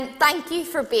Thank you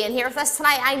for being here with us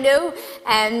tonight. I know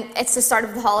it's the start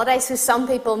of the holidays, so some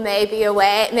people may be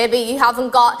away. Maybe you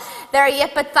haven't got there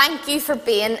yet, but thank you for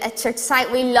being at church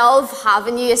tonight. We love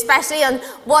having you, especially on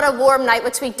what a warm night,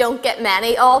 which we don't get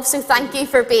many of. So thank you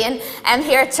for being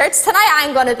here at church tonight.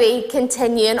 I'm going to be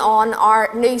continuing on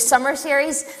our new summer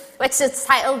series, which is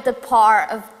titled The Power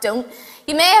of Don't.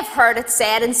 You may have heard it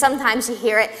said, and sometimes you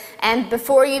hear it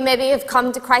before you maybe have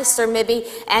come to Christ, or maybe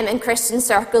in Christian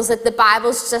circles, that the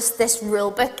Bible's just this rule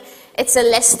book. It's a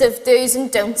list of do's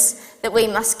and don'ts that we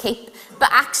must keep. But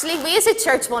actually, we as a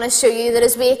church want to show you that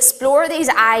as we explore these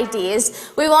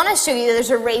ideas, we want to show you that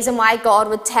there's a reason why God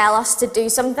would tell us to do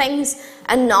some things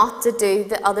and not to do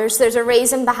the others. There's a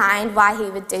reason behind why he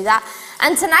would do that.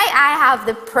 And tonight I have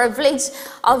the privilege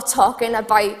of talking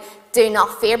about do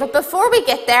not fear. But before we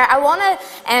get there, I want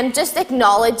to just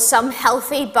acknowledge some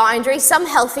healthy boundaries, some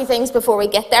healthy things before we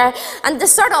get there. And to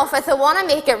start off with, I want to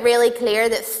make it really clear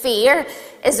that fear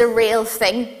is a real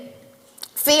thing.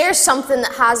 Fear is something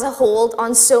that has a hold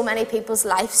on so many people's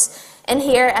lives in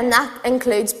here, and that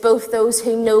includes both those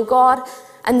who know God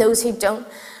and those who don't.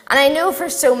 And I know for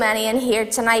so many in here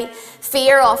tonight,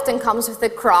 fear often comes with a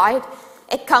crowd.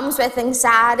 It comes with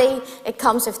anxiety, it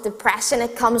comes with depression,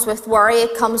 it comes with worry,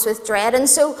 it comes with dread. And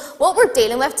so what we're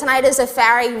dealing with tonight is a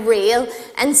very real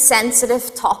and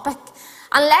sensitive topic.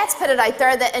 And let's put it out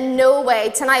there that in no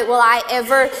way tonight will I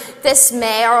ever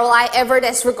dismay or will I ever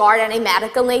disregard any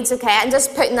medical needs, okay? I'm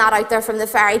just putting that out there from the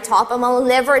very top. And I'll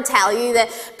never tell you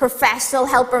that professional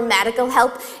help or medical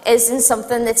help isn't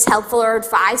something that's helpful or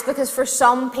advised, because for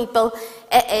some people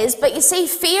it is. But you see,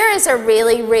 fear is a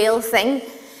really real thing.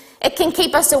 It can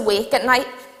keep us awake at night.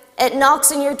 It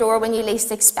knocks on your door when you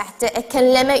least expect it. It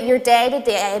can limit your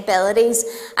day-to-day abilities.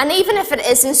 And even if it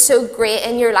isn't so great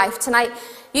in your life tonight,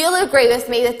 you'll agree with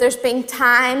me that there's been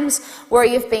times where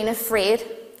you've been afraid.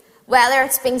 Whether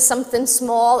it's been something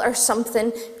small or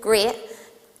something great.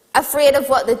 Afraid of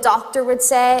what the doctor would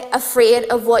say. Afraid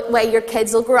of what way your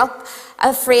kids will grow up.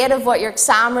 Afraid of what your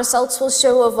exam results will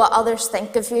show. Of what others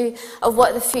think of you. Of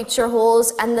what the future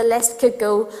holds. And the list could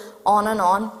go on and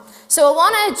on. So I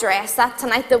want to address that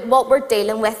tonight, that what we're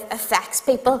dealing with affects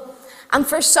people. And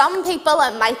for some people,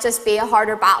 it might just be a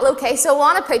harder battle, okay? So I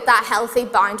want to put that healthy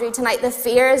boundary tonight. The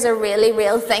fear is a really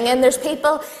real thing, and there's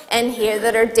people in here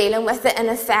that are dealing with it in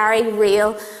a very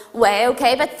real way,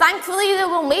 okay? But thankfully, that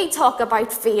when we talk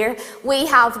about fear, we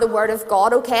have the Word of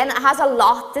God, okay? And it has a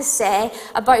lot to say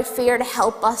about fear to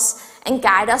help us and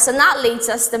guide us. And that leads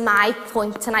us to my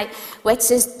point tonight,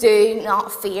 which is do not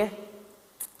fear.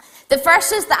 The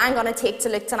verses that I'm going to take to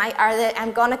look tonight are that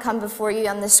I'm going to come before you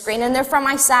on the screen, and they're from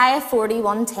Isaiah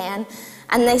 41:10,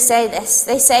 and they say this.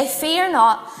 They say, "Fear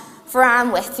not, for I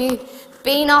am with you.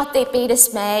 Be not be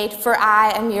dismayed, for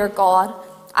I am your God.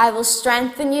 I will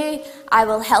strengthen you, I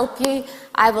will help you,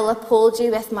 I will uphold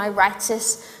you with my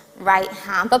righteous right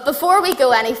hand." But before we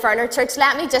go any further, church,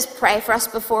 let me just pray for us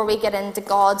before we get into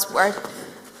God's word.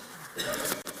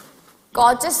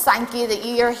 God, just thank you that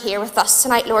you are here with us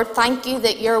tonight, Lord. Thank you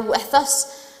that you're with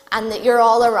us and that you're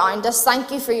all around us.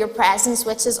 Thank you for your presence,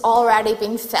 which has already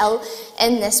been filled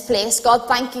in this place. God,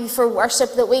 thank you for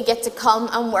worship, that we get to come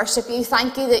and worship you.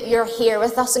 Thank you that you're here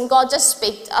with us. And God, just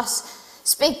speak to us.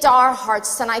 Speak to our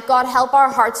hearts tonight. God, help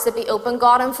our hearts to be open,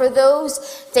 God. And for those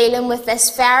dealing with this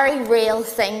very real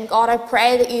thing, God, I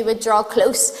pray that you would draw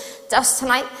close to us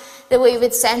tonight, that we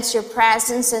would sense your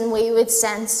presence and we would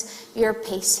sense your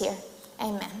peace here.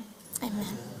 Amen.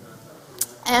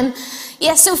 Amen.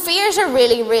 So fear is a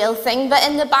really real thing, but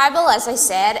in the Bible, as I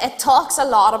said, it talks a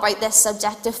lot about this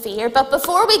subject of fear. But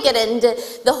before we get into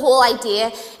the whole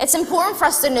idea, it's important for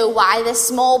us to know why this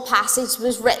small passage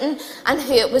was written and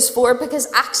who it was for,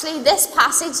 because actually this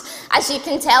passage, as you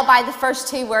can tell by the first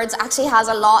two words, actually has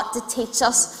a lot to teach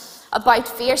us about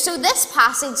fear. So this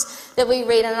passage that we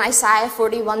read in Isaiah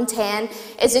 41:10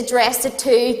 is addressed to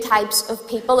two types of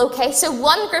people, okay? So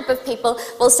one group of people,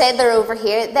 we'll say they're over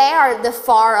here, they are the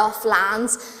far off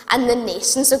lands and the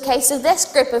nations, okay? So this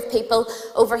group of people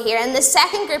over here, and the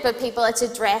second group of people it's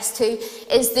addressed to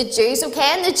is the Jews,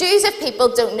 okay? And the Jews, if people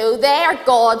don't know, they are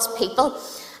God's people.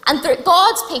 And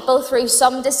God's people, through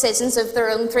some decisions of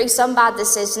their own, through some bad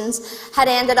decisions, had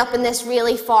ended up in this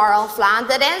really far-off land.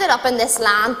 They'd ended up in this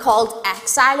land called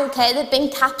exile, okay? They'd been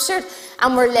captured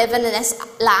and were living in this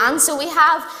land. So we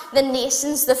have the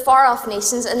nations, the far-off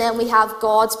nations, and then we have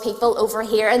God's people over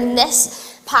here. And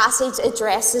this passage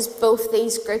addresses both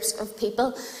these groups of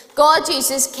people. God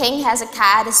uses King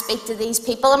Hezekiah to speak to these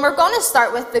people, and we're going to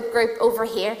start with the group over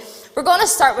here. We're going to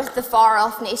start with the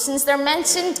far-off nations. They're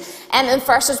mentioned in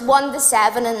verses 1 to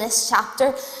 7 in this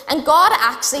chapter, and God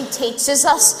actually teaches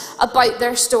us about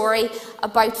their story,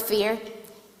 about fear.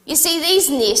 You see, these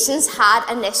nations had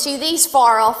an issue, these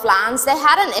far-off lands, they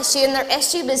had an issue, and their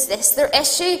issue was this. Their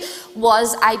issue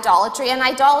was idolatry, and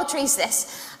idolatry is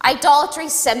this. Idolatry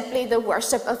is simply the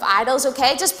worship of idols,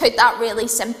 okay? Just put that really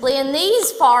simply. And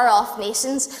these far-off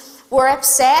nations were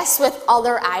obsessed with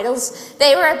other idols.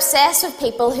 They were obsessed with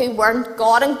people who weren't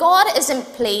God, and God isn't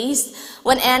pleased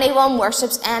when anyone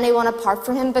worships anyone apart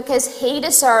from him, because he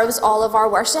deserves all of our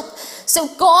worship. So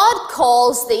God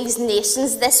calls these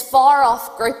nations, this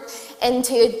far-off group,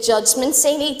 into a judgment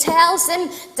scene. He tells them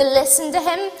to listen to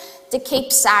him, to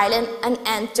keep silent and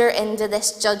enter into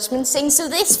this judgment scene. So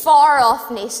these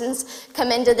far-off nations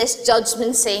come into this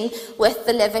judgment scene with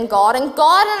the living God. And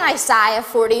God in Isaiah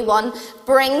 41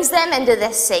 brings them into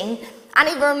this scene, and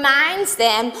he reminds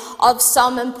them of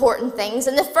some important things.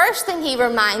 And the first thing he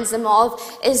reminds them of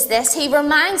is this. He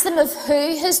reminds them of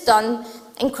who has done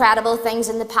incredible things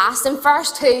in the past. And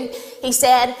first, who? He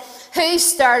said, who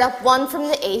stirred up one from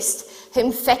the east,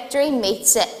 whom victory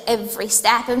meets at every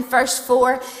step. In verse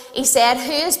 4, he said,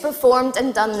 who has performed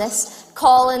and done this,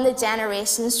 calling the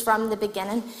generations from the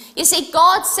beginning. You see,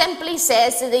 God simply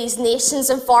says to these nations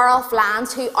in far-off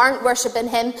lands who aren't worshipping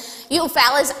him, you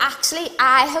fellas, actually,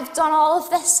 I have done all of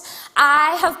this.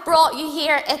 I have brought you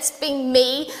here. It's been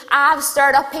me. I've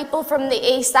stirred up people from the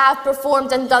east. I've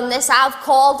performed and done this. I've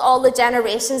called all the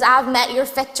generations. I've met your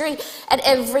victory at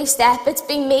every step. It's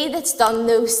been me that's done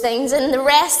those things. And the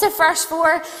rest of verse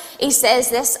 4, he says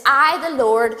this, I, the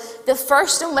Lord, the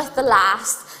first and with the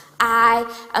last,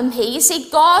 I am he. You see,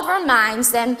 God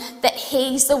reminds them that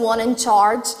he's the one in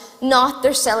charge, not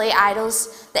their silly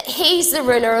idols, that he's the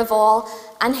ruler of all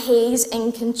and he's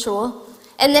in control.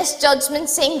 In this judgment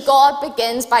scene, God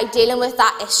begins by dealing with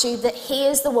that issue, that he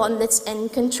is the one that's in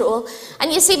control.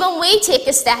 And you see, when we take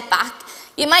a step back,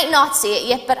 you might not see it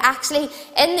yet, but actually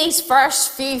in these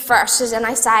first few verses in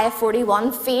Isaiah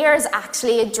 41, fear is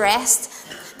actually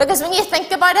addressed. Because when you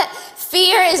think about it,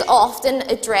 fear is often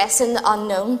addressing the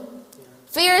unknown.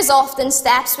 Fear is often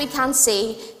steps we can't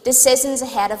see, decisions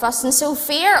ahead of us. And so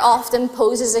fear often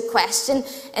poses a question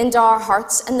into our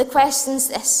hearts. And the question's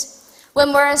this.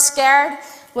 When we're scared,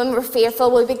 when we're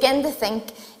fearful, we begin to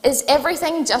think, is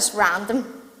everything just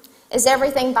random? Is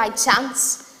everything by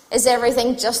chance? Is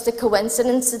everything just a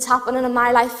coincidence that's happening in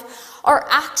my life? Or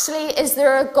actually, is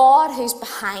there a God who's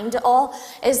behind it all?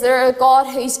 Is there a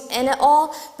God who's in it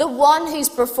all? The one who's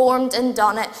performed and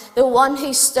done it. The one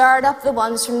who stirred up the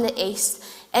ones from the east.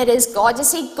 It is God. You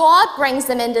see, God brings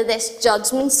them into this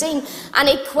judgment scene, and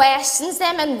he questions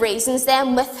them and reasons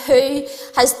them with who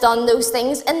has done those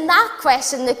things. And that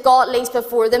question that God lays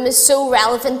before them is so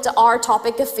relevant to our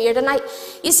topic of fear tonight.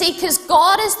 You see, because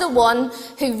God is the one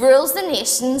who rules the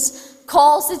nations,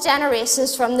 calls the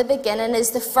generations from the beginning,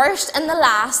 is the first and the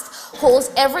last,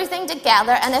 holds everything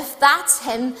together, and if that's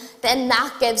him, then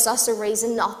that gives us a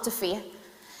reason not to fear.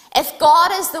 If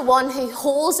God is the one who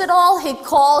holds it all, who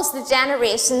calls the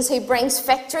generations, who brings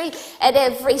victory at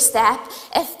every step,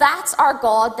 if that's our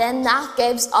God, then that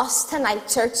gives us tonight,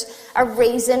 church, a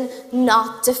reason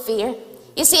not to fear.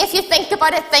 You see, if you think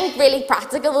about it, think really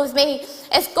practical with me.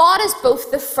 If God is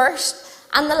both the first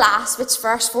and the last, which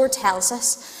verse 4 tells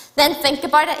us, then think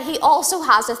about it, he also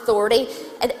has authority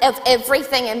of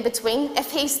everything in between.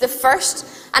 If he's the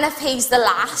first and if he's the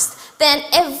last, then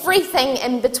everything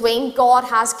in between God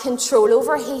has control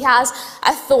over. He has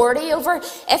authority over.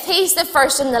 If he's the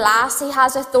first and the last, he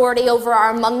has authority over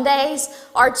our Mondays,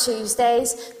 our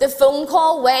Tuesdays, the phone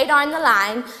call way down the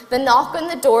line, the knock on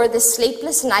the door, the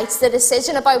sleepless nights, the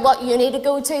decision about what you need to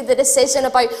go to, the decision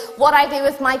about what I do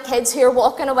with my kids who are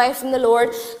walking away from the Lord.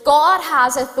 God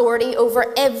has authority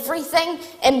over everything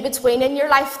in between in your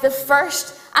life. The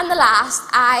first and the last,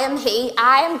 I am he,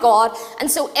 I am God.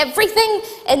 And so everything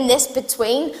in this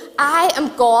between, I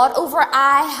am God over,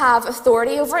 I have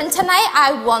authority over. And tonight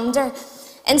I wonder,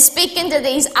 in speaking to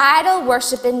these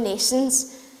idol-worshipping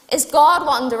nations, is God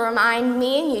wanting to remind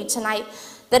me and you tonight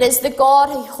that as the God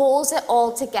who holds it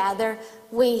all together,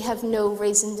 we have no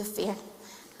reason to fear.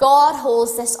 God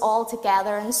holds this all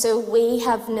together, and so we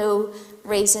have no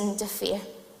reason to fear.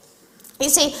 You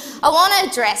see, I want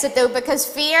to address it though, because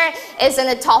fear isn't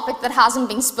a topic that hasn't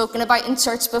been spoken about in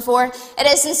church before. It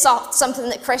isn't something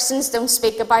that Christians don't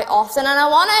speak about often. And I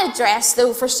want to address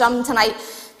though for some tonight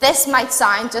this might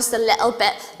sound just a little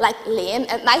bit like lame.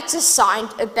 It might just sound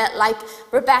a bit like,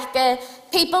 Rebecca,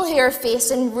 people who are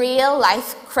facing real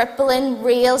life, crippling,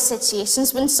 real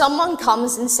situations, when someone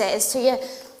comes and says to you,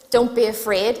 don't be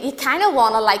afraid, you kind of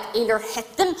want to like either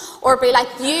hit them or be like,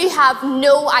 you have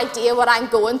no idea what I'm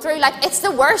going through. Like, it's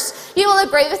the worst. You will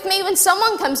agree with me when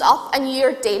someone comes up and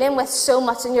you're dealing with so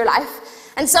much in your life,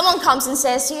 and someone comes and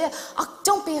says to you, oh,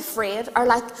 don't be afraid, or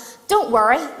like, don't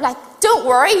worry, like, don't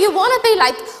worry. You want to be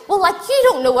like, well, like, you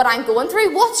don't know what I'm going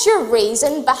through. What's your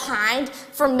reason behind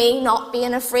for me not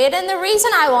being afraid? And the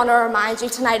reason I want to remind you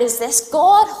tonight is this: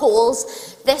 God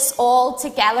holds this all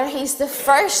together. He's the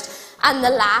first and the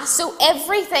last. So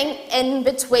everything in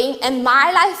between, in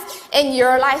my life, in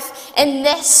your life, in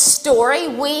this story,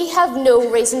 we have no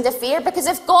reason to fear, because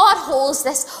if God holds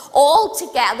this all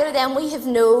together, then we have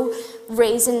no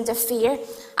reason to fear.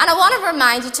 And I want to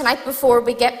remind you tonight, before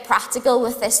we get practical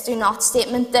with this do not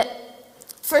statement, that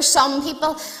for some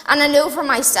people, and I know for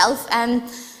myself,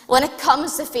 when it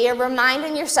comes to fear,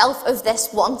 reminding yourself of this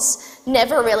once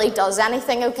never really does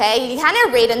anything, okay? You kind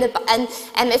of read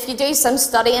and if you do some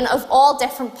studying of all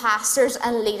different pastors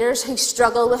and leaders who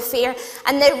struggle with fear,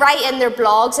 and they write in their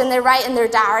blogs and they write in their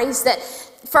diaries that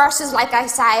verses like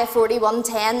Isaiah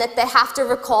 41:10, that they have to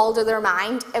recall to their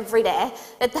mind every day,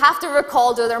 that they have to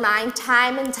recall to their mind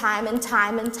time and time and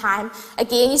time and time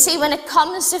again. You see, when it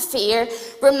comes to fear,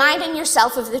 reminding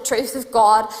yourself of the truth of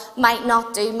God might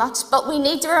not do much, but we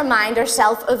need to remind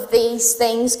ourselves of these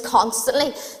things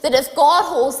constantly, that if God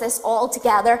holds this all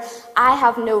together, I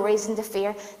have no reason to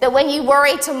fear. That when you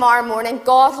worry tomorrow morning,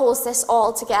 God holds this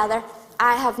all together,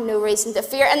 I have no reason to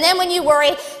fear. And then when you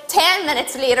worry 10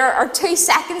 minutes later or 2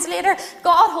 seconds later,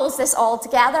 God holds this all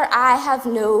together, I have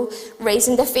no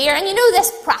reason to fear. And you know,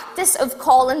 this practice of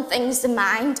calling things to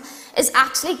mind is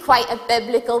actually quite a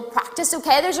biblical practice,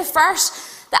 okay? There's a verse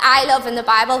that I love in the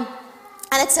Bible,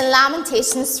 and it's in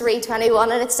Lamentations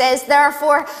 3:21, and it says,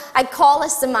 therefore I call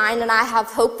this to mind, and I have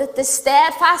hope that the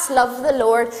steadfast love of the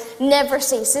Lord never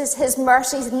ceases. His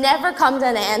mercies never come to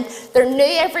an end. They're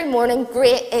new every morning.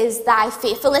 Great is thy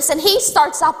faithfulness. And he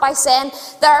starts off by saying,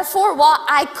 therefore what?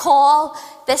 I call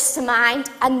this to mind,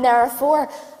 and therefore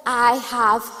I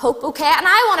have hope, okay? And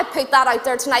I want to put that out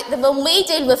there tonight, that when we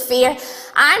deal with fear,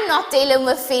 I'm not dealing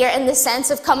with fear in the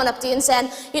sense of coming up to you and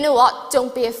saying, you know what,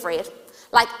 don't be afraid.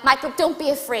 Like, Michael, don't be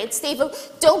afraid. Steve,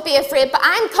 don't be afraid. But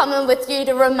I'm coming with you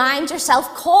to remind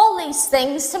yourself, call these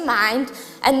things to mind,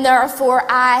 and therefore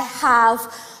I have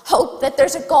hope, that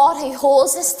there's a God who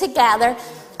holds us together,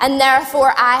 and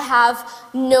therefore I have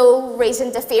no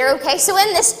reason to fear. Okay, so in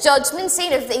this judgment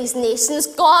scene of these nations,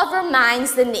 God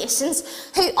reminds the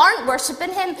nations who aren't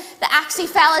worshipping him that actually,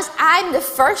 fellas, I'm the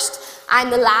first, I'm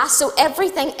the last, so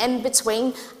everything in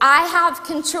between I have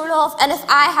control of, and if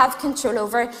I have control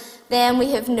over it, then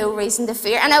we have no reason to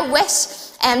fear. And I wish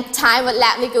time would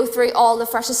let me go through all the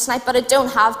verses tonight, but I don't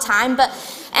have time. But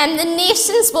the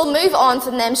nations, will move on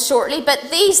from them shortly, but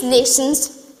these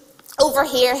nations over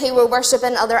here who were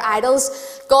worshipping other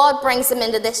idols, God brings them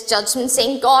into this judgment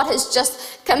scene. God has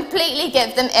just completely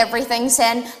given them everything,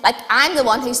 saying, like, I'm the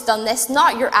one who's done this,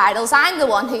 not your idols. I'm the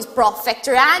one who's brought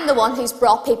victory. I'm the one who's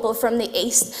brought people from the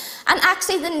east. And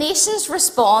actually the nations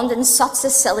respond in such a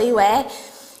silly way.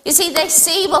 You see, they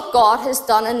see what God has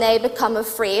done and they become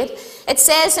afraid. It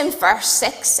says in verse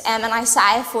 6 in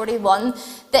Isaiah 41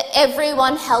 that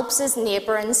everyone helps his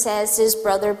neighbour and says to his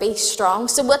brother, be strong.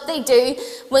 So what they do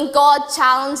when God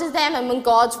challenges them and when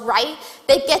God's right,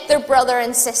 they get their brother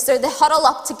and sister, they huddle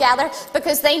up together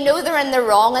because they know they're in the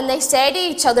wrong, and they say to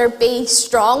each other, be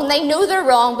strong. They know they're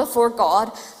wrong before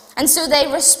God, and so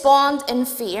they respond in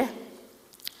fear.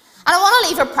 And I want to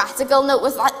leave a practical note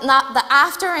with that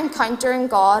after encountering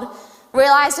God,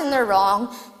 realizing they're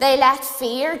wrong, they let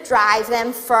fear drive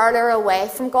them further away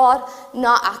from God,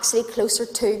 not actually closer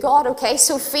to God, okay?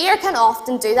 So fear can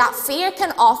often do that. Fear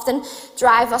can often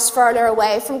drive us further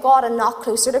away from God and not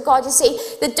closer to God. You see,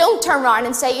 they don't turn around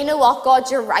and say, you know what,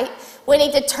 God, you're right. We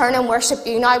need to turn and worship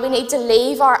you now. We need to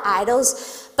leave our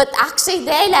idols. But actually,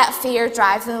 they let fear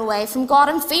drive them away from God.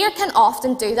 And fear can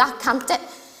often do that, can't it?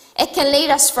 It can lead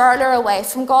us further away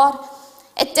from God.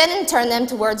 It didn't turn them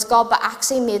towards God, but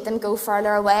actually made them go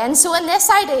further away. And so in this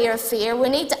idea of fear, we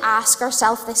need to ask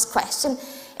ourselves this question.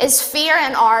 Is fear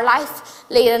in our life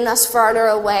leading us further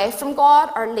away from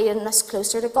God or leading us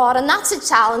closer to God? And that's a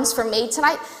challenge for me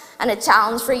tonight and a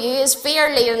challenge for you. Is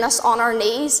fear leading us on our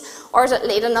knees, or is it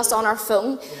leading us on our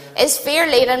phone? Is fear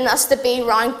leading us to be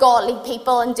around godly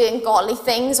people and doing godly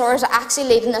things, or is it actually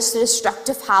leading us to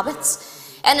destructive habits?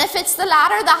 And if it's the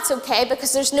latter, that's okay,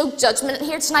 because there's no judgment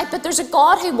here tonight, but there's a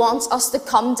God who wants us to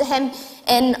come to him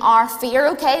in our fear,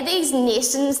 okay? These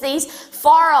nations, these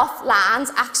far off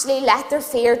lands, actually let their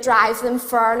fear drive them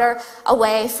further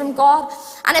away from God.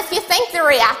 And if you think the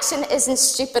reaction isn't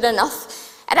stupid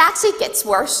enough, it actually gets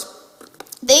worse.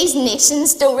 These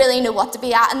nations don't really know what to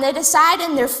be at, and they decide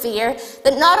in their fear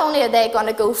that not only are they going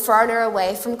to go further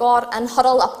away from God and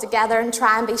huddle up together and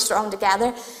try and be strong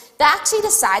together, they actually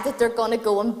decide that they're going to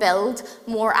go and build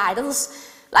more idols.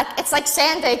 It's like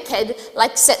saying to a kid,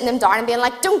 sitting them down and being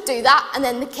like, don't do that, and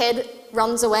then the kid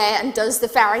runs away and does the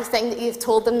very thing that you've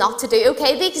told them not to do.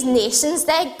 Okay, these nations,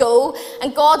 they go,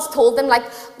 and God's told them,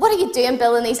 what are you doing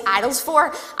building these idols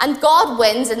for? And God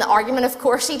wins in the argument, of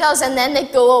course he does, and then they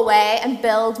go away and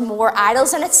build more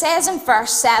idols. And it says in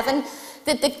verse 7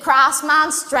 that the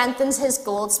craftsman strengthens his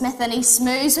goldsmith, and he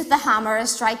smooths with the hammer and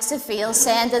strikes the field,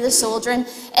 saying to the soldier,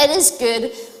 it is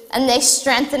good, and they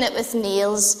strengthen it with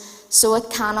nails, so it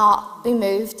cannot be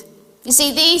moved. You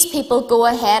see, these people go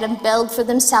ahead and build for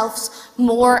themselves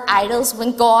more idols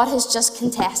when God has just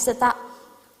contested that.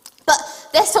 But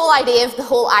this whole idea of the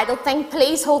whole idol thing,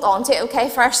 please hold on to it, okay?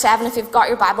 Verse 7, if you've got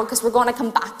your Bible, because we're going to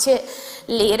come back to it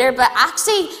later. But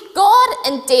actually, God,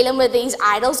 in dealing with these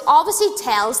idols, obviously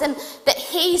tells them that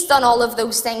he's done all of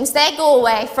those things. They go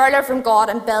away further from God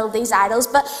and build these idols.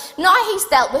 But now he's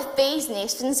dealt with these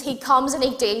nations, he comes and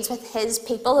he deals with his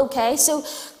people, okay? So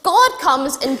God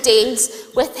comes and deals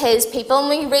with his people, and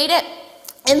we read it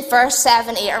in verse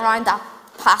 7, 8, around that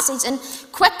passage, and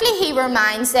quickly he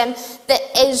reminds them that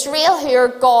Israel, who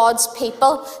are God's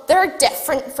people, they're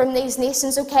different from these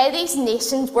nations, okay? These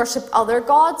nations worship other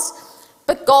gods,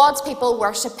 but God's people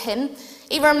worship him.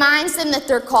 He reminds them that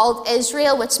they're called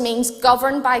Israel, which means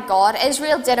governed by God.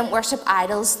 Israel didn't worship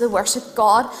idols, they worshiped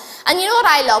God. And you know what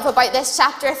I love about this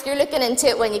chapter? If you're looking into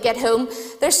it when you get home,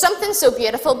 there's something so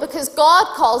beautiful, because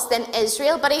God calls them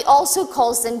Israel, but he also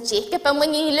calls them Jacob. And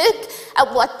when you look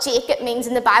at what Jacob means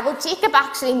in the Bible, Jacob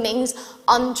actually means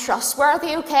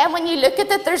untrustworthy, okay? And when you look at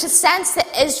it, there's a sense that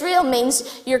Israel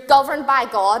means you're governed by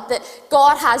God, that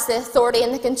God has the authority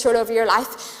and the control over your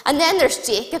life. And then there's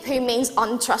Jacob, who means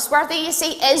untrustworthy. You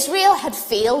see, Israel had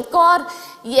failed God,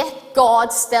 yet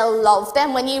God still loved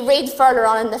them. When you read further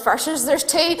on in the verses, there's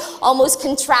two almost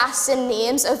contrasting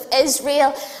names of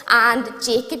Israel and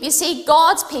Jacob. You see,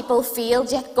 God's people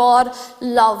failed, yet God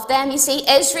loved them. You see,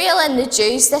 Israel and the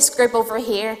Jews, this group over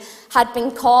here, had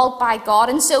been called by God.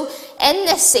 And so in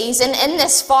this season, in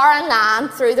this foreign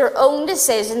land, through their own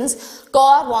decisions,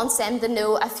 God wants them to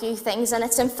know a few things. And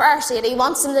it's in verse 8, he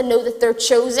wants them to know that they're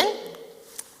chosen,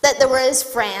 that they were his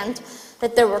friend,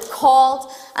 that they were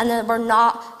called, and that they were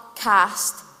not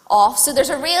cast off. So there's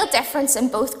a real difference in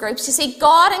both groups. You see,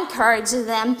 God encourages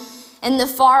them in the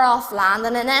far off land.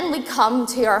 And then we come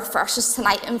to our verses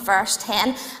tonight in verse 10.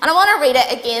 And I want to read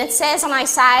it again. It says in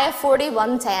Isaiah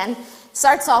 41:10,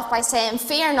 starts off by saying,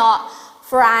 fear not,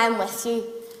 for I am with you.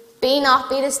 Be not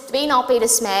be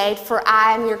dismayed, for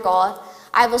I am your God.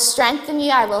 I will strengthen you,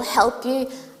 I will help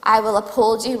you, I will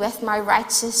uphold you with my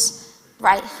righteous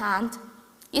right hand.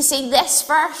 You see, this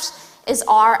verse is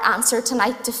our answer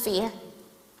tonight to fear.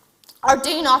 Our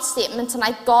do not statement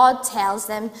tonight, God tells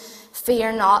them,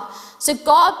 fear not. So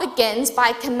God begins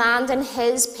by commanding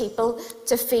his people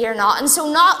to fear not. And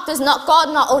so does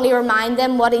God not only remind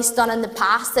them what he's done in the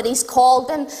past, that he's called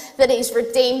them, that he's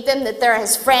redeemed them, that they're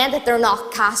his friend, that they're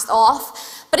not cast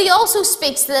off, but he also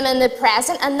speaks to them in the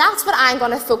present. And that's what I'm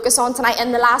going to focus on tonight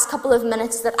in the last couple of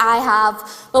minutes that I have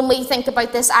when we think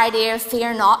about this idea of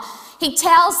fear not. He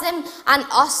tells them and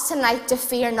us tonight to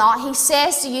fear not. He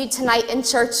says to you tonight in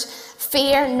church,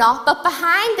 fear not. But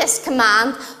behind this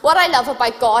command, what I love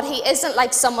about God, he isn't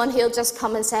like someone who'll just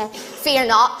come and say, fear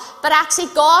not. But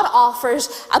actually God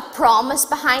offers a promise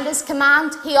behind his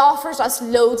command. He offers us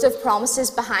loads of promises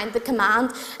behind the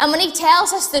command. And when he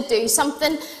tells us to do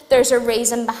something, there's a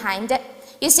reason behind it.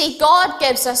 You see, God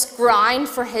gives us ground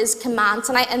for his command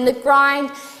tonight, and the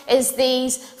ground is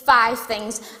these 5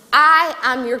 things. I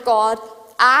am your God.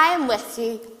 I am with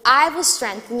you. I will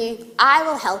strengthen you. I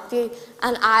will help you.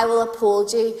 And I will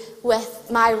uphold you with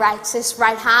my righteous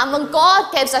right hand. When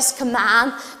God gives us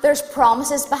command, there's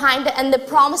promises behind it. And the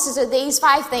promises are these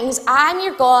 5 things. I am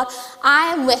your God.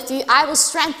 I am with you. I will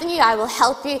strengthen you. I will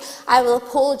help you. I will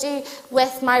uphold you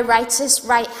with my righteous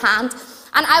right hand.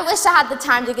 And I wish I had the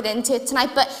time to get into it tonight,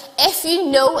 but if you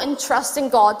know and trust in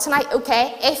God tonight,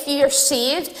 okay, if you're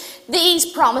saved, these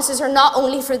promises are not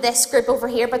only for this group over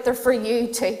here, but they're for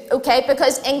you too, okay?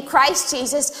 Because in Christ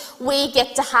Jesus, we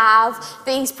get to have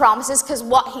these promises because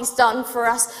what he's done for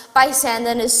us by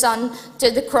sending his son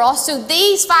to the cross. So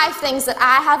these 5 things that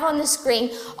I have on the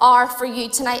screen are for you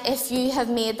tonight if you have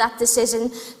made that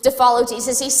decision to follow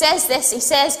Jesus. He says this, he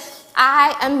says,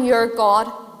 I am your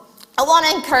God. I want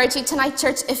to encourage you tonight,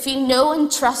 church, if you know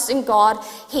and trust in God,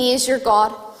 he is your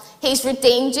God. He's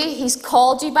redeemed you, he's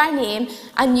called you by name,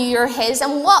 and you are his.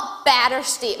 And what better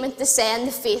statement to say in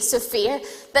the face of fear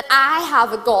that I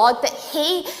have a God, that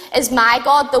he is my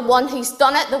God, the one who's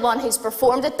done it, the one who's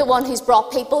performed it, the one who's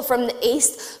brought people from the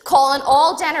east, calling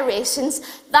all generations.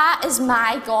 That is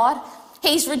my God.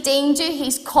 He's redeemed you,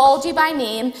 he's called you by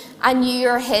name, and you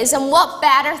are his. And what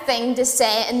better thing to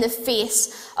say in the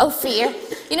face of fear?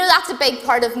 You know, that's a big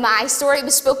part of my story.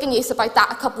 We spoke in youth about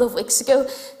that a couple of weeks ago,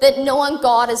 that knowing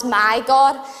God is my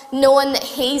God, knowing that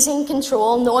he's in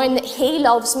control, knowing that he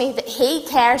loves me, that he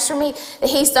cares for me, that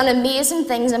he's done amazing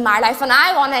things in my life. And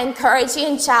I want to encourage you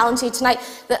and challenge you tonight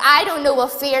that I don't know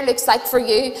what fear looks like for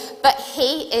you, but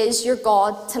he is your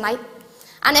God tonight.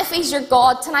 And if he's your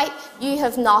God tonight, you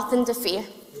have nothing to fear.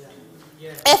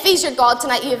 If he's your God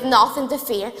tonight, you have nothing to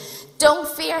fear. Don't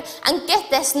fear. And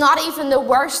get this, not even the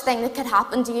worst thing that could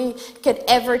happen to you could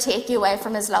ever take you away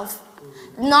from his love.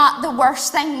 Not the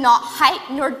worst thing, not height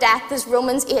nor depth, as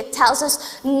Romans 8 tells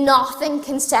us. Nothing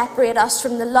can separate us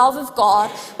from the love of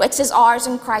God, which is ours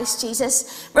in Christ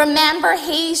Jesus. Remember,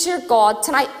 he's your God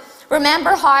tonight.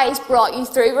 Remember how he's brought you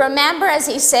through. Remember, as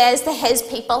he says to his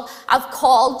people, I've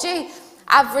called you,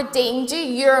 I've redeemed you,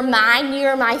 you're mine,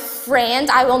 you're my friend,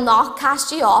 I will not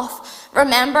cast you off.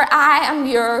 Remember, I am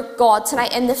your God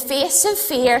tonight. In the face of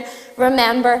fear,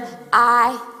 remember,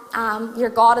 I am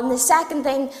your God. And the second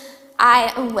thing,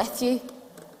 I am with you.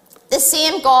 The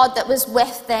same God that was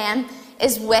with them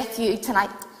is with you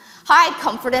tonight. How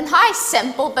comforting, how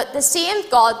simple, but the same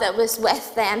God that was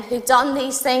with them, who done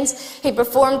these things, who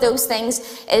performed those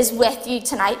things, is with you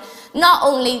tonight. Not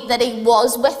only that he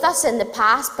was with us in the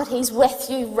past, but he's with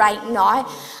you right now.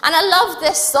 And I love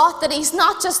this thought that he's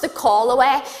not just a call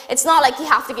away. It's not like you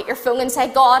have to get your phone and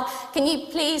say, God, can you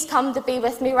please come to be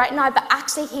with me right now? But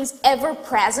actually, he's ever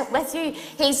present with you.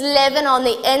 He's living on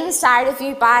the inside of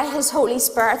you by his Holy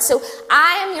Spirit. So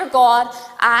I am your God.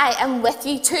 I am with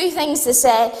you. 2 things to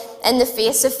say in the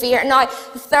face of fear. Now,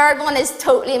 the third one is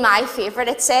totally my favourite.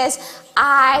 It says,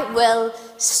 I will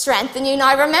strengthen you.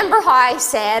 Now, remember how I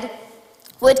said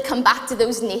would come back to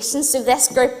those nations. So this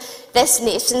group, this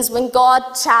nations, when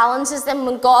God challenges them,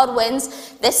 when God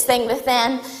wins this thing with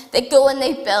them, they go and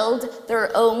they build their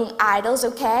own idols,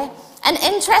 okay? And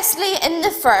interestingly, in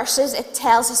the verses, it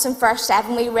tells us in verse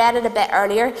 7, we read it a bit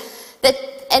earlier, that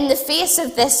in the face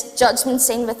of this judgment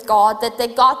scene with God, that they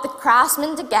got the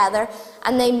craftsmen together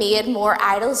and they made more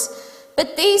idols.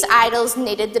 But these idols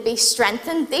needed to be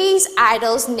strengthened. These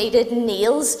idols needed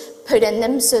nails put in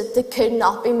them so they could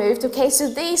not be moved. Okay, so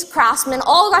these craftsmen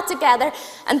all got together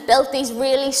and built these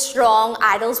really strong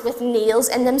idols with nails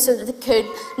in them so that they could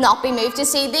not be moved. You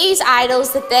see, these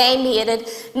idols that they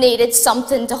needed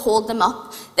something to hold them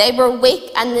up. They were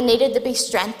weak and they needed to be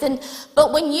strengthened.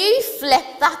 But when you flip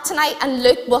that tonight and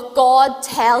look what God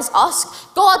tells us,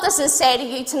 God doesn't say to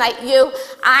you tonight,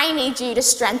 I need you to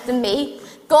strengthen me.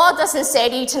 God doesn't say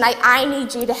to you tonight, I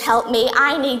need you to help me,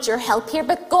 I need your help here.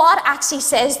 But God actually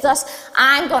says to us,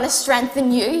 I'm going to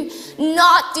strengthen you.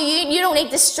 Not do you don't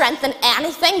need to strengthen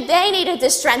anything. They needed to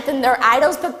strengthen their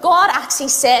idols. But God actually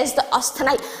says to us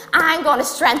tonight, I'm going to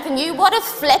strengthen you. What a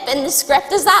flip in the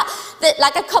script is that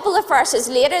like a couple of verses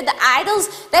later, the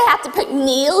idols, they had to put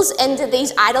nails into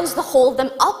these idols to hold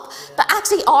them up. But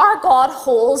actually our God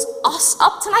holds us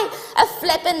up tonight. A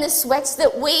flip in the switch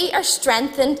that we are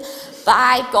strengthened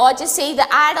by God. You see, the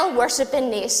idol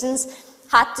worshipping nations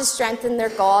had to strengthen their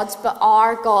gods, but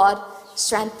our God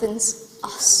strengthens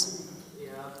us.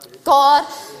 God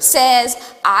says,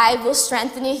 I will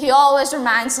strengthen you. He always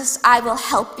reminds us, I will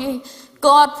help you.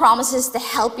 God promises to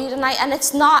help you tonight, and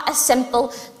it's not a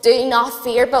simple do not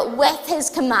fear, but with his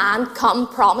command come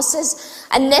promises.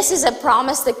 And this is a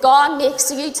promise that God makes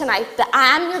to you tonight, that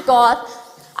I am your God,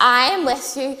 I am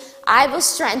with you, I will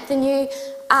strengthen you,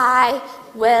 I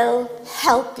will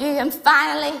help you, and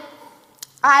finally,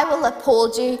 I will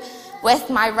uphold you with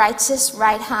my righteous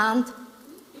right hand.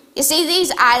 You see,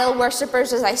 these idol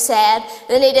worshippers, as I said,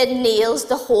 they needed nails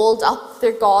to hold up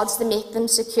their gods to make them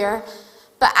secure.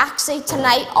 But actually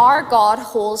tonight, our God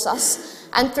holds us,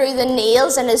 and through the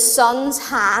nails in his son's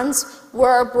hands,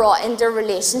 were brought into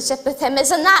relationship with him.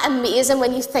 Isn't that amazing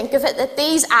when you think of it, that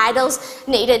these idols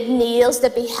needed nails to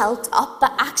be held up,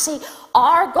 but actually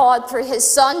our God, through his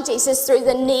son Jesus, through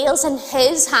the nails in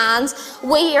his hands,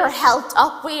 we are held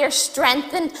up, we are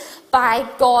strengthened by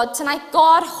God. Tonight,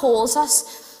 God holds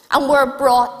us and we're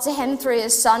brought to him through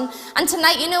his son. And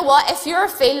tonight, you know what, if you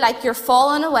feel like you're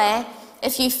falling away,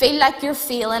 if you feel like you're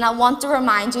failing, I want to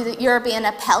remind you that you're being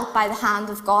upheld by the hand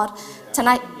of God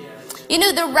tonight. You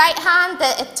know, the right hand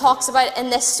that it talks about in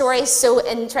this story is so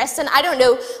interesting. I don't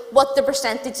know what the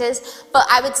percentage is, but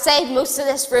I would say most of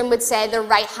this room would say they're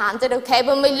right-handed, okay?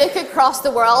 When we look across the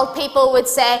world, people would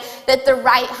say that the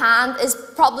right hand is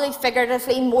probably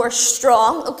figuratively more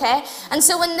strong, okay? And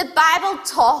so when the Bible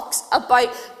talks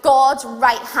about God's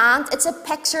right hand, it's a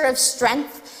picture of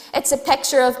strength. It's a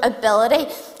picture of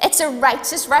ability. It's a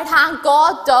righteous right hand.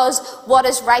 God does what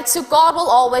is right, so God will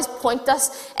always point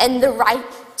us in the right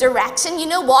direction. You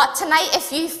know what, tonight,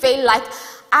 if you feel like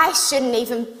I shouldn't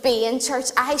even be in church,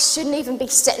 I shouldn't even be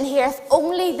sitting here, if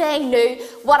only they knew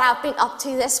what I've been up to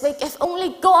this week, if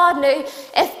only God knew,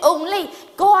 if only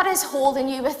God is holding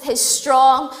you with his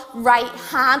strong right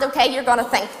hand, okay, you're going to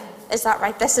think, is that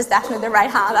right? This is definitely the right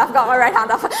hand. I've got my right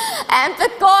hand up.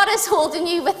 But God is holding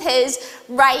you with his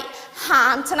right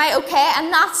hand tonight, okay?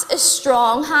 And that's a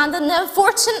strong hand. And the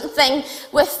unfortunate thing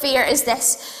with fear is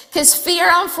this, because fear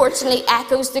unfortunately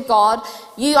echoes to God,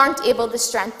 you aren't able to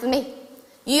strengthen me.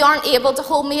 You aren't able to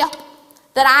hold me up.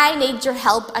 That I need your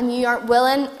help and you aren't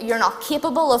willing, you're not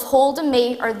capable of holding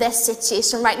me or this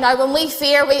situation right now. When we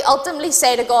fear, we ultimately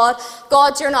say to God,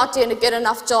 God, you're not doing a good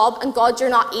enough job, and God, you're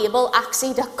not able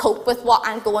actually to cope with what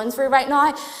I'm going through right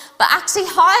now. But actually,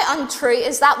 how untrue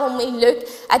is that when we look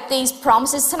at these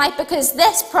promises tonight? Because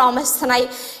this promise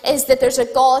tonight is that there's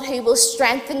a God who will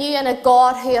strengthen you and a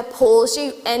God who upholds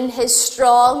you in his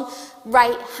strong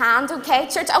right hand, okay,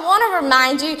 church? I want to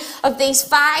remind you of these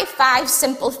five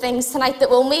simple things tonight, that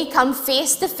when we come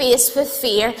face to face with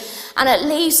fear and it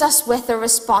leaves us with a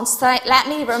response tonight, let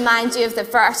me remind you of the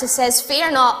verse. It says,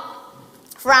 fear not,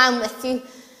 for I am with you.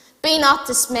 Be not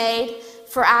dismayed,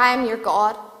 for I am your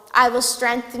God. I will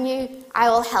strengthen you, I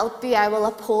will help you, I will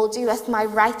uphold you with my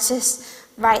righteous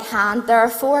right hand.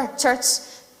 Therefore, church,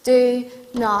 do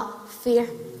not fear.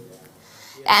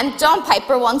 John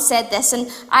Piper once said this, and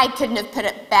I couldn't have put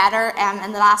it better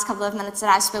in the last couple of minutes that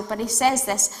I spoke, but he says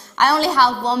this: I only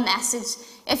have one message.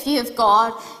 If you have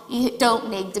God, you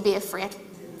don't need to be afraid.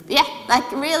 Yeah,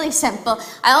 like really simple.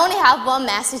 I only have one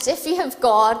message. If you have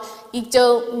God, you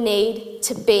don't need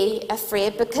to be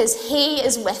afraid, because he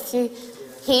is with you.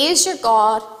 He is your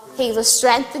God. He will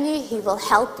strengthen you, he will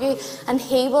help you, and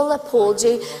he will uphold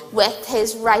you with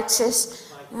his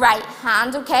righteous right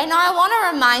hand, okay? Now, I want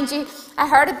to remind you, I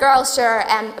heard a girl share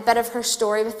a bit of her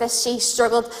story with this. She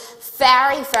struggled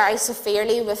very, very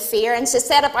severely with fear, and she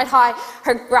said about how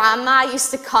her grandma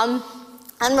used to come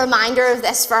and remind her of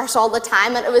this verse all the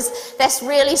time, and it was this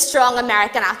really strong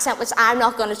American accent, which I'm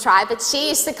not going to try, but she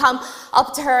used to come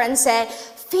up to her and say,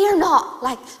 fear not,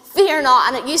 like, fear not.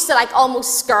 And it used to like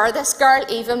almost scare this girl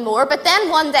even more. But then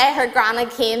one day her granny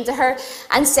came to her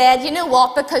and said, you know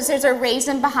what, because there's a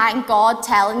reason behind God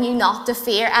telling you not to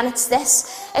fear, and it's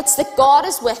this: it's that God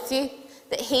is with you,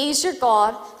 that he's your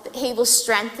God, that he will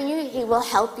strengthen you, he will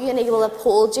help you, and he will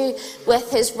uphold you with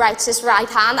his righteous right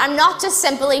hand. I'm not just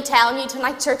simply telling you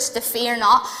tonight, church, to fear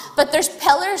not, but there's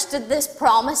pillars to this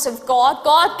promise of God.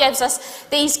 God gives us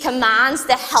these commands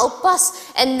to help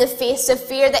us in the face of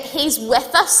fear, that he's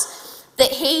with us,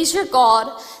 that he's your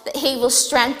God, that he will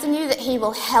strengthen you, that he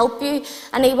will help you,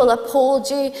 and he will uphold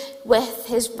you with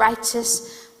his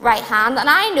righteous right hand. And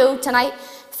I know tonight,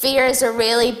 fear is a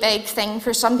really big thing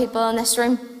for some people in this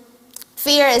room.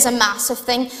 Fear is a massive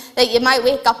thing, that you might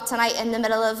wake up tonight in the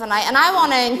middle of the night. And I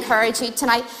want to encourage you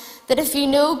tonight that if you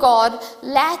know God,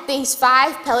 let these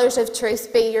 5 pillars of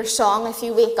truth be your song if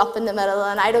you wake up in the middle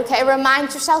of the night, okay?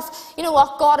 Remind yourself, you know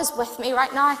what, God is with me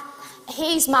right now.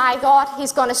 He's my God.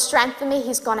 He's going to strengthen me.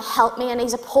 He's going to help me, and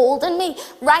he's upholding me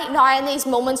right now in these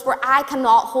moments where I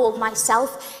cannot hold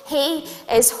myself. He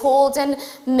is holding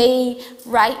me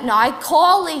right now.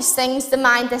 Call these things to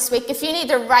mind this week. If you need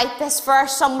to write this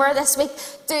verse somewhere this week,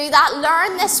 do that.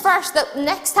 Learn this verse, that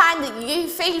next time that you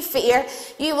feel fear,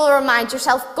 you will remind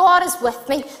yourself, God is with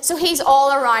me, so he's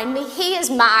all around me. He is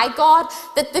my God,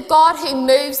 that the God who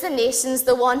moves the nations,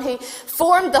 the one who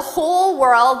formed the whole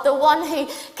world, the one who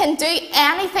can do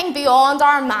anything beyond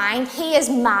our mind, he is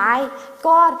my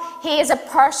God, he is a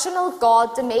personal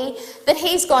God to me, that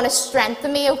he's going to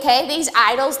strengthen me, okay? These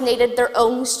idols needed their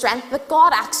own strength, but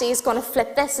God actually is going to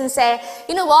flip this and say,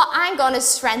 you know what, I'm going to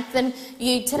strengthen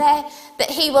you today, that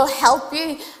he will help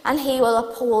you and he will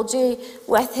uphold you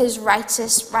with his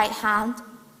righteous right hand.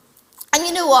 And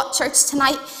you know what, church,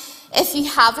 tonight, if you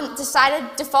haven't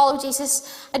decided to follow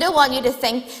Jesus, I don't want you to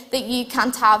think that you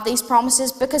can't have these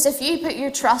promises, because if you put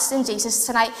your trust in Jesus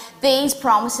tonight, these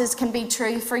promises can be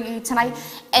true for you tonight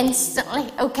instantly,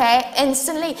 okay?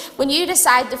 Instantly. When you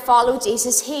decide to follow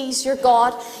Jesus, he's your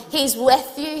God. He's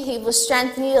with you. He will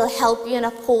strengthen you. He'll help you and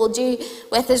uphold you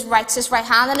with his righteous right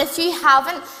hand. And if you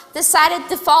haven't decided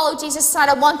to follow Jesus tonight,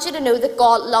 I want you to know that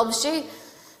God loves you,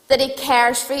 that he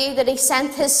cares for you, that he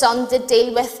sent his son to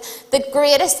deal with the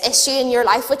greatest issue in your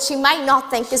life, which you might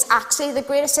not think is actually the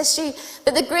greatest issue,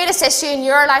 but the greatest issue in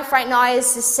your life right now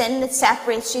is the sin that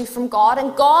separates you from God.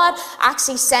 And God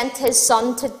actually sent his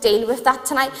son to deal with that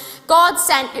tonight. God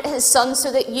sent his son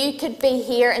so that you could be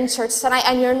here in church tonight,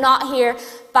 and you're not here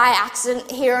by accident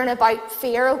hearing about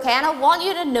fear, okay? And I want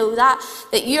you to know that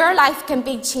your life can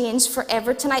be changed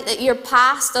forever tonight, that your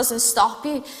past doesn't stop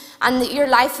you, and that your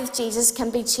life with Jesus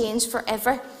can be changed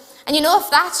forever. And you know, if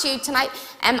that's you tonight,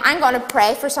 I'm going to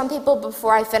pray for some people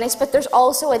before I finish, but there's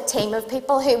also a team of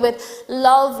people who would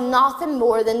love nothing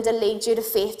more than to lead you to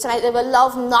faith tonight. They would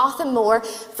love nothing more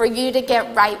for you to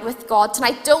get right with God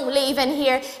tonight. Don't leave in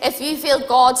here if you feel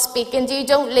God speaking to you.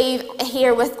 Don't leave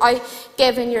here without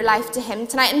giving your life to him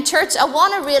tonight. And church, I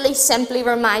want to really simply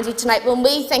remind you tonight, when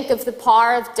we think of the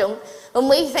power of don't, when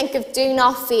we think of do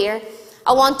not fear,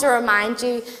 I want to remind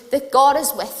you that God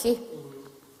is with you.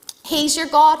 He's your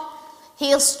God.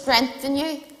 He'll strengthen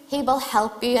you. He will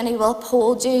help you, and he will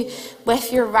uphold you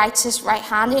with your righteous right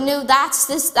hand. You know,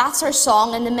 that's our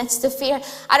song in the midst of fear.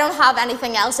 I don't have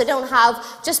anything else. I don't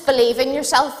have just believe in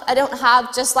yourself. I don't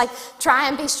have just like try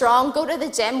and be strong, go to the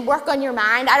gym, work on your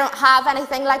mind. I don't have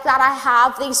anything like that. I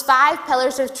have these 5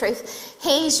 pillars of truth.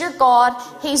 He's your God.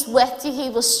 He's with you. He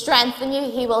will strengthen you.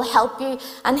 He will help you,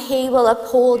 and he will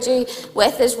uphold you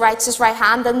with his righteous right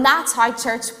hand. And that's how,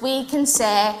 church, we can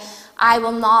say, I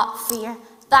will not fear.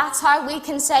 That's how we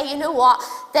can say, you know what,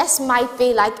 this might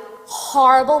be like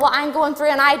horrible what I'm going through,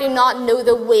 and I do not know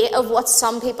the weight of what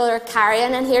some people are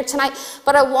carrying in here tonight,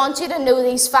 but I want you to know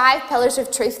these 5 pillars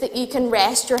of truth, that you can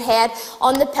rest your head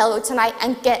on the pillow tonight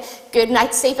and get good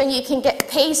night's sleep, and you can get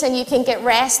peace and you can get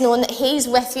rest, knowing that he's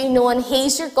with you, knowing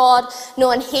he's your God,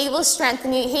 knowing he will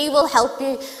strengthen you, he will help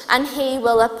you, and he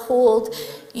will uphold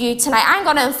you tonight. I'm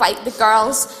going to invite the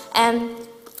girls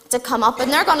to come up, and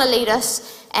they're going to lead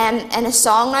us in a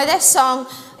song. Now this song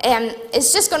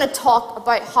is just going to talk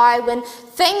about how when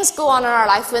things go on in our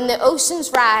life, when the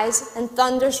oceans rise and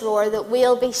thunders roar, that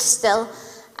we'll be still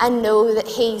and know that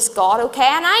he's God, okay?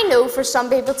 And I know for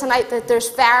some people tonight that there's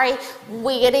very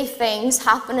weighty things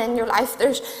happening in your life.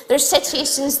 There's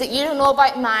situations that you don't know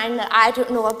about mine that I don't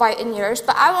know about in yours.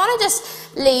 But I want to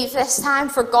just leave this time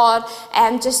for God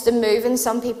just to move in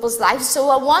some people's lives. So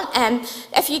I want,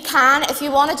 if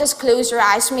you want to just close your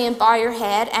eyes for me and bow your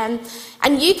head,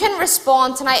 and you can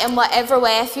respond tonight in whatever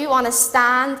way. If you want to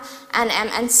stand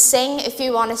and sing, if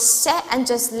you want to sit and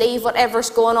just leave whatever's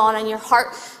going on in your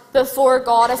heart before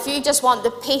God, if you just want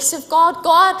the peace of God,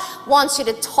 God wants you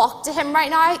to talk to him right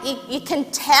now. You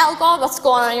can tell God what's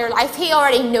going on in your life. He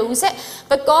already knows it,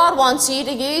 but God wants you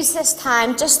to use this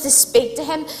time just to speak to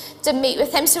him, to meet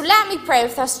with him. So let me pray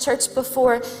with us, church,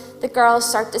 before the girls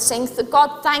start to sing. So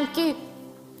God, thank you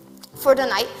for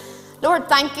tonight. Lord,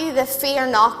 thank you that fear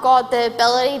not, God, the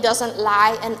ability doesn't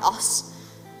lie in us.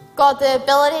 God, the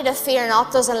ability to fear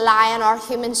not doesn't lie in our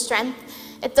human strength.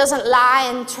 It doesn't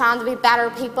lie in trying to be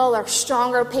better people or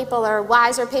stronger people or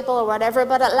wiser people or whatever,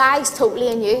 but it lies totally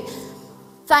in you.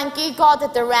 Thank you, God,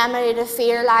 that the remedy to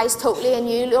fear lies totally in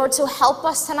you, Lord. So help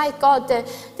us tonight, God,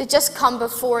 to just come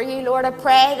before you, Lord. I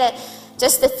pray that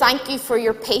just to thank you for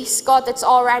your peace, God, that's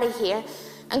already here.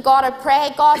 And God, I pray,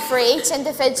 God, for each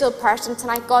individual person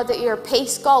tonight, God, that your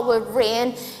peace, God, would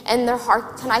reign in their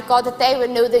heart tonight, God, that they would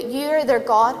know that you are their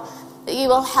God, that you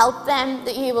will help them,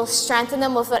 that you will strengthen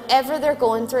them with whatever they're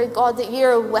going through, God, that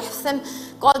you're with them,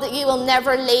 God, that you will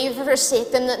never leave or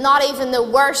forsake them, that not even the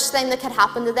worst thing that could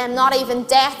happen to them, not even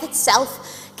death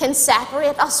itself, can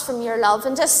separate us from your love.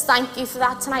 And just thank you for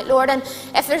that tonight, Lord. And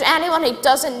if there's anyone who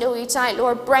doesn't know you tonight,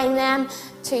 Lord, bring them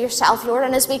to yourself, Lord.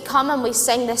 And as we come and we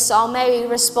sing this song, may we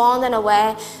respond in a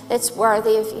way that's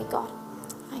worthy of you, God.